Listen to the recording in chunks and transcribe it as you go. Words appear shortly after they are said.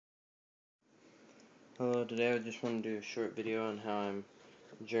Hello, today I just want to do a short video on how I'm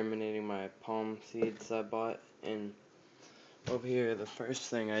germinating my palm seeds I bought. And over here, the first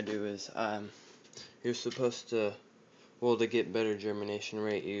thing I do is you're supposed to, to get better germination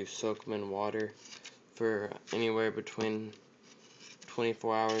rate, you soak them in water for anywhere between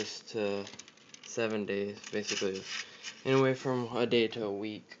 24 hours to 7 days, basically anywhere from a day to a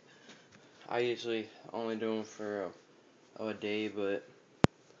week. I usually only do them for a day, but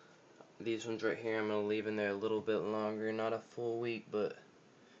these ones right here I'm going to leave in there a little bit longer, not a full week, but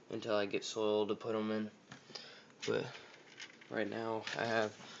until I get soil to put them in. But right now I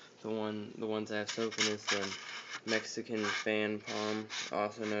have the ones I have soaking is the Mexican fan palm,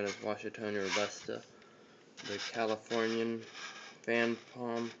 also known as Washingtonia robusta, the Californian fan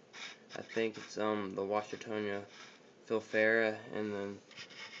palm, I think it's the Washingtonia filifera, and then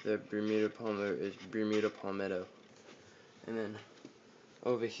the Bermuda palm is Bermuda palmetto. And then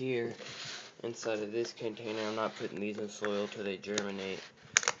over here inside of this container, I'm not putting these in soil till they germinate.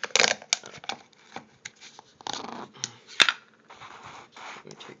 Let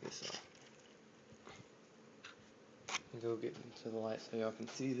me take this off. Go get into the light so y'all can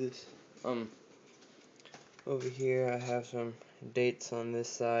see this. Over here I have some dates on this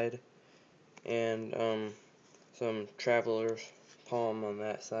side, and some traveler's palm on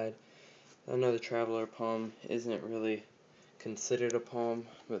that side. I know the traveler palm isn't really considered a palm,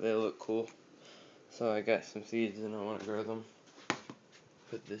 but they look cool. So I got some seeds and I want to grow them.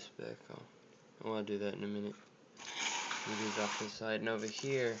 Put this back on. I want to do that in a minute. Move these off this side. And over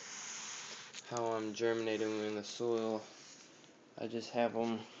here, how I'm germinating them in the soil, I just have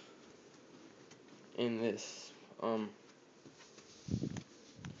them in this,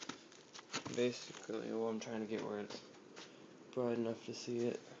 basically, I'm trying to get where it's broad enough to see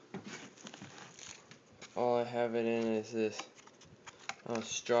it. All I have it in is this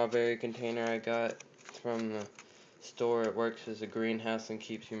strawberry container I got from the store. It works as a greenhouse and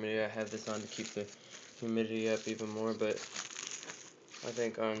keeps humidity. I have this on to keep the humidity up even more, but I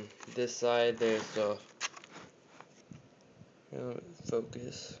think on this side there's the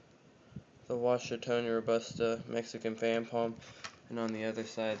focus, the Washingtonia robusta Mexican fan palm, and on the other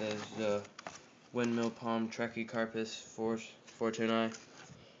side there's the windmill palm Trachycarpus fortunei.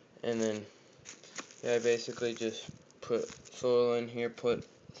 And then I basically just put soil in here, put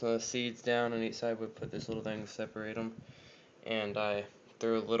some seeds down on each side. We put this little thing to separate them, and I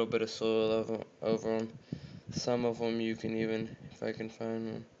threw a little bit of soil over them. Some of them you can even, if I can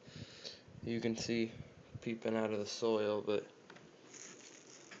find one, you can see peeping out of the soil, but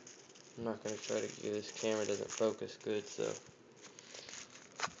I'm not going to try to get this camera doesn't focus good, so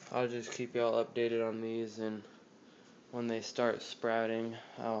I'll just keep y'all updated on these, and when they start sprouting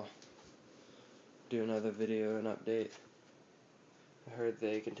I'll do another video and update. I heard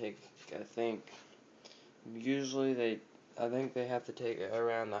they can take, I think they have to take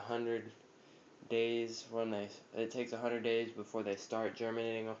around 100 days it takes 100 days before they start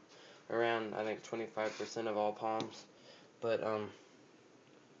germinating, around I think 25% of all palms. But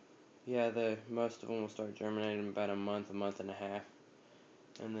yeah, most of them will start germinating in about a month and a half,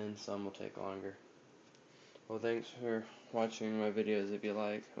 and then some will take longer. Well, thanks for watching my videos. If you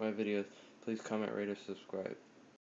like my videos, please comment, rate, or subscribe.